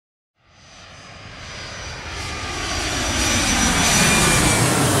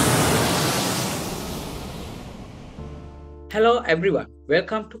Hello everyone,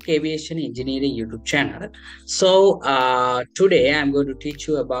 welcome to Aviation Engineering YouTube channel. Today I'm going to teach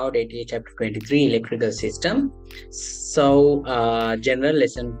you about ATA chapter 23 electrical system. General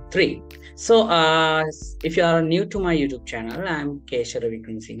lesson 3. If you are new to my YouTube channel, I'm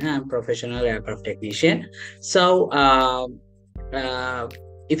Kwiation. I'm professional aircraft technician.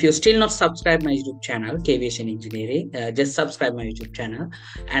 If you still not subscribe my YouTube channel, Aviation Engineering, just subscribe my YouTube channel,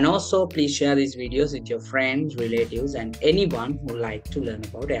 and also please share these videos with your friends, relatives, and anyone who like to learn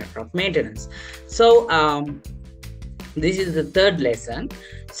about aircraft maintenance. This is the third lesson.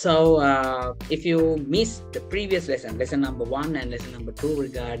 If you missed the previous lesson number 1 and lesson number 2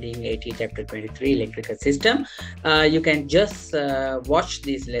 regarding AT chapter 23 electrical system, you can just watch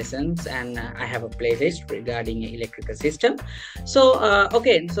these lessons, and I have a playlist regarding electrical system.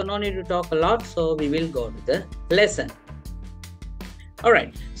 Okay, so no need to talk a lot, so we will go to the lesson. All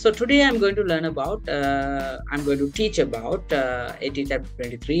right, so today I'm going to learn about I'm going to teach about AT chapter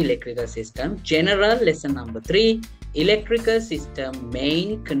 23 electrical system general lesson number 3, electrical system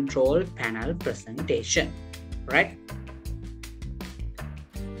main control panel presentation. Right?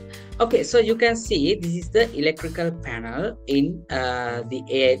 Okay, so you can see this is the electrical panel in the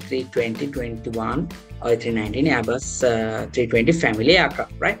A320, 21 or A319 Airbus 320 family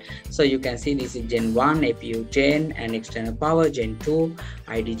aircraft, right? So you can see this is Gen 1, APU Gen, and external power, Gen 2,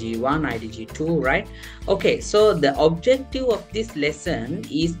 IDG 1, IDG 2, right? Okay, so the objective of this lesson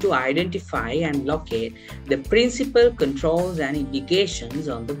is to identify and locate the principal controls and indications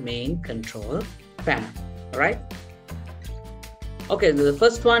on the main control panel, right? Okay, so the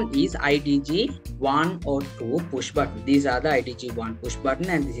first one is IDG 1 or 2 push button. These are the IDG 1 push button,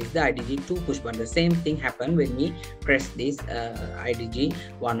 and this is the IDG 2 push button. The same thing happened when we press this IDG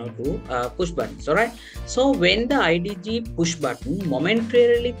 1 or 2 push buttons. Alright, so when the IDG push button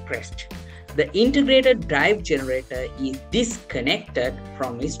momentarily pressed, the integrated drive generator is disconnected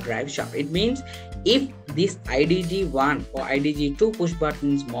from its drive shaft. It means if this IDG 1 or IDG 2 push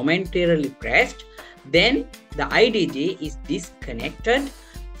buttons momentarily pressed, then the IDG is disconnected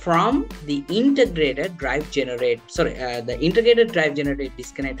from the integrated drive generator. The integrated drive generator is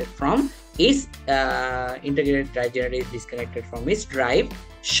disconnected from its disconnected from its drive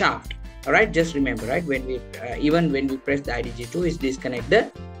shaft. All right, just remember, right? When we even when we press the IDG 2, is disconnect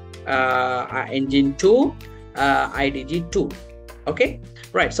the engine 2, IDG 2. Okay,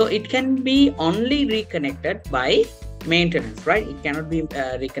 right. So it can be only reconnected by maintenance, right? It cannot be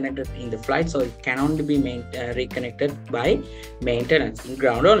reconnected in the flight, so it can only be reconnected by maintenance in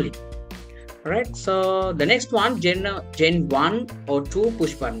ground only. All right, so the next one, Gen 1 or 2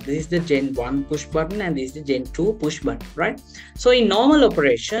 push button. This is the Gen 1 push button, and this is the Gen 2 push button, right? So in normal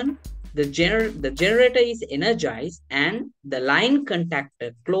operation, the generator is energized and the line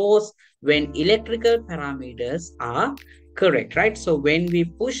contactor closed when electrical parameters are correct, right? So when we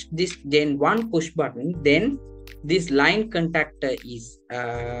push this Gen 1 push button, then this line contactor is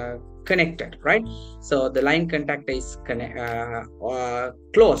connected, right? So the line contactor is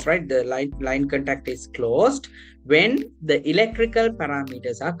closed, right? The line contactor is closed when the electrical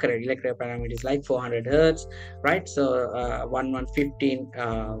parameters are correct. Electrical parameters like 400 hertz, right? So 1115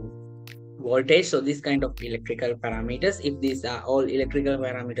 voltage. So this kind of electrical parameters, if these are all electrical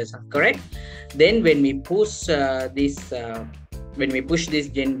parameters are correct, then when we push this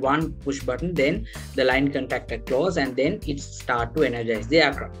Gen 1 push button, then the line contactor close, and then it start to energize the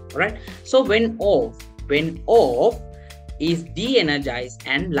aircraft. Right? So when off is de-energized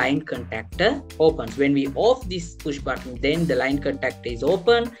and line contactor opens. When we off this push button, then the line contactor is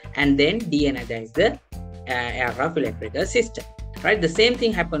open and then de-energize the aircraft electrical system. Right? The same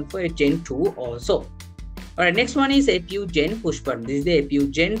thing happened for a Gen 2 also. Alright, next one is APU Gen push button. This is the APU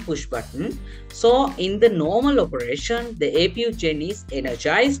Gen push button. So in the normal operation, the APU Gen is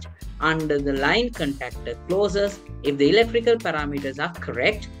energized under the line contactor closes if the electrical parameters are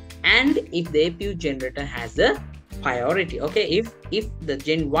correct and if the APU generator has a priority. Okay, if the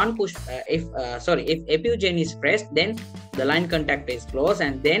Gen 1 push if APU Gen is pressed, then the line contactor is closed,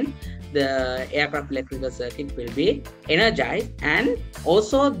 and then the aircraft electrical circuit will be energized, and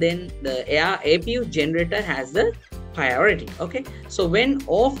also then the APU generator has the priority. Okay, so when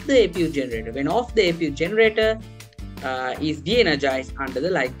off the APU generator is de-energized under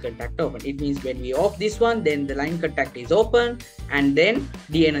the line contactor open. It means when we off this one, then the line contactor is open and then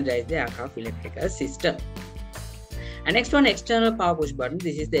de-energize the aircraft electrical system. And next one, external power push button.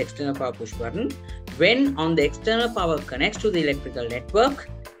 This is the external power push button. When on the external power connects to the electrical network,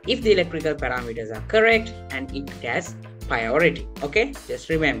 if the electrical parameters are correct and it has priority. Okay, just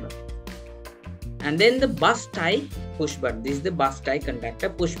remember. And then the bus tie push button. This is the bus tie conductor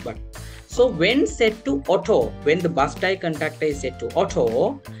push button. So when set to auto, when the bus tie contactor is set to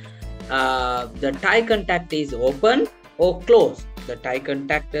auto, the tie contactor is open or closed. The tie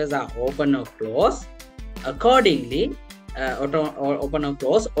contactors are open or closed. Accordingly, open or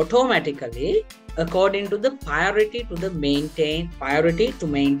close automatically according to the priority to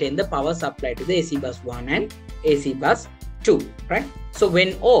maintain the power supply to the AC bus 1 and AC bus 2, right? So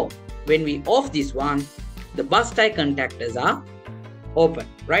when we off this one, the bus tie contactors are open,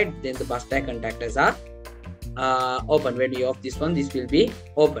 right? Then the bus tie contactors are open. When we off this one, this will be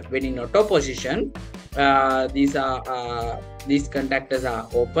open. When in auto position, these contactors are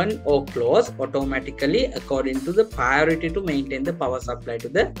open or closed automatically according to the priority to maintain the power supply to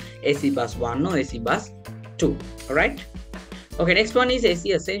the AC bus 1 or AC bus 2. All right. Okay, next one is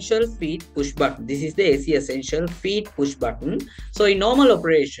AC essential feed push button. This is the AC essential feed push button. So in normal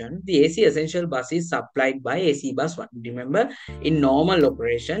operation, the AC essential bus is supplied by AC bus 1. Remember, in normal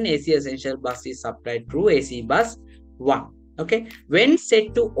operation, AC essential bus is supplied through AC bus 1. Okay, when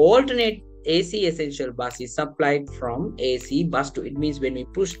set to alternate, AC essential bus is supplied from AC bus 2. It means when we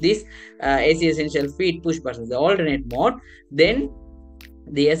push this AC essential feed push button, the alternate mode, then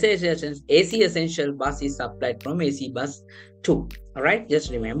the AC essential bus is supplied from AC bus 2. All right,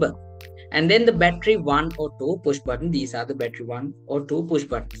 just remember. And then the battery 1 or 2 push button. These are the battery 1 or 2 push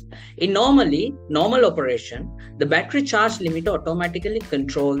buttons. In normal operation, the battery charge limiter automatically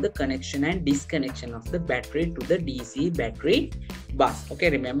control the connection and disconnection of the battery to the DC battery bus. Okay,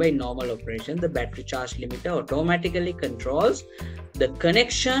 remember, in normal operation, the battery charge limiter automatically controls the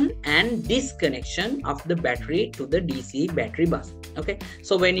connection and disconnection of the battery to the DC battery bus. Okay,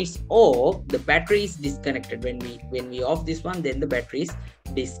 so when it's off, the battery is disconnected. When we off this one, then the battery is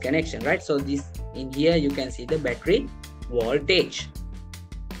disconnection, right? So this in here you can see the battery voltage.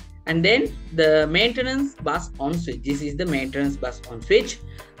 And then the maintenance bus on switch. This is the maintenance bus on switch.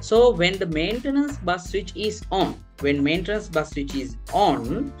 So when the maintenance bus switch is on, when maintenance bus switch is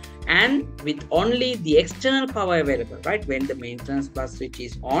on and with only the external power available, right? When the maintenance bus switch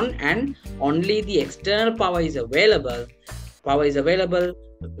is on and only the external power is available,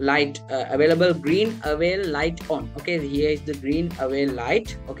 light available, green avail light on. Okay, here is the green avail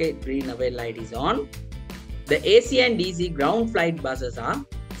light. Okay, green avail light is on. The AC and DC ground flight buses are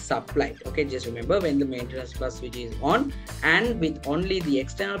supplied. Okay, just remember, when the maintenance bus switch is on and with only the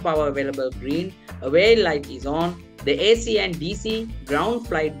external power available, green avail light is on, the AC and DC ground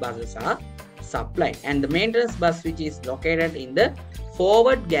flight buses are supplied. And the maintenance bus switch is located in the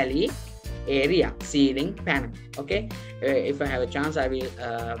forward galley area ceiling panel. Okay, if I have a chance, I will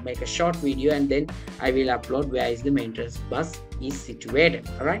make a short video and then I will upload where is the maintenance bus is situated.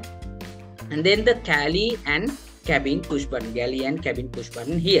 All right, and then the galley and cabin push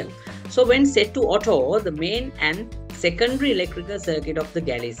button, here. So when set to auto, the main and secondary electrical circuit of the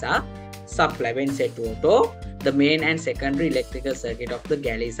galleys are supplied. When set to auto, the main and secondary electrical circuit of the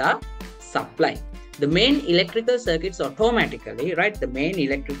galleys are supplied. The main electrical circuits automatically, right? The main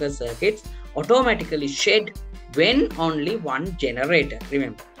electrical circuits automatically shed when only one generator.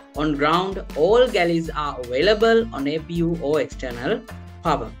 Remember, on ground, all galleys are available on APU or external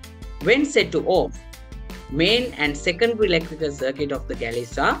power. When set to off, main and secondary electrical circuit of the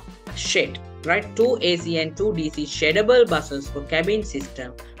galleys are shed, right? 2 AC and 2 DC sheddable buses for cabin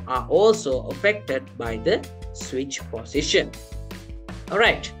system are also affected by the switch position. All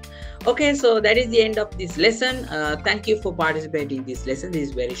right. Okay, so that is the end of this lesson. Thank you for participating in this lesson. This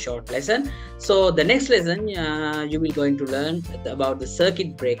is very short lesson. So the next lesson, you will going to learn about the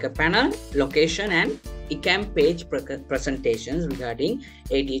circuit breaker panel, location and ECAM page presentations regarding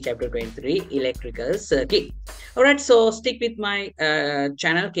AT chapter 23 electrical circuit. All right, so stick with my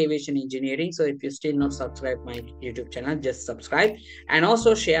channel Kwiation Engineering. So if you still not subscribed my YouTube channel, just subscribe and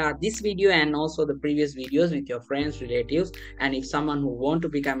also share this video and also the previous videos with your friends, relatives, and if someone who want to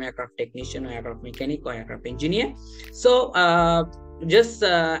become aircraft technician or aircraft mechanic or aircraft engineer. So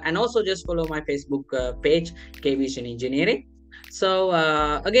and also just follow my Facebook page Kwiation Engineering. So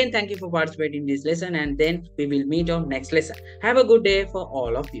again, thank you for participating in this lesson, and then we will meet on next lesson. Have a good day for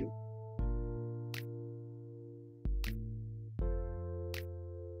all of you.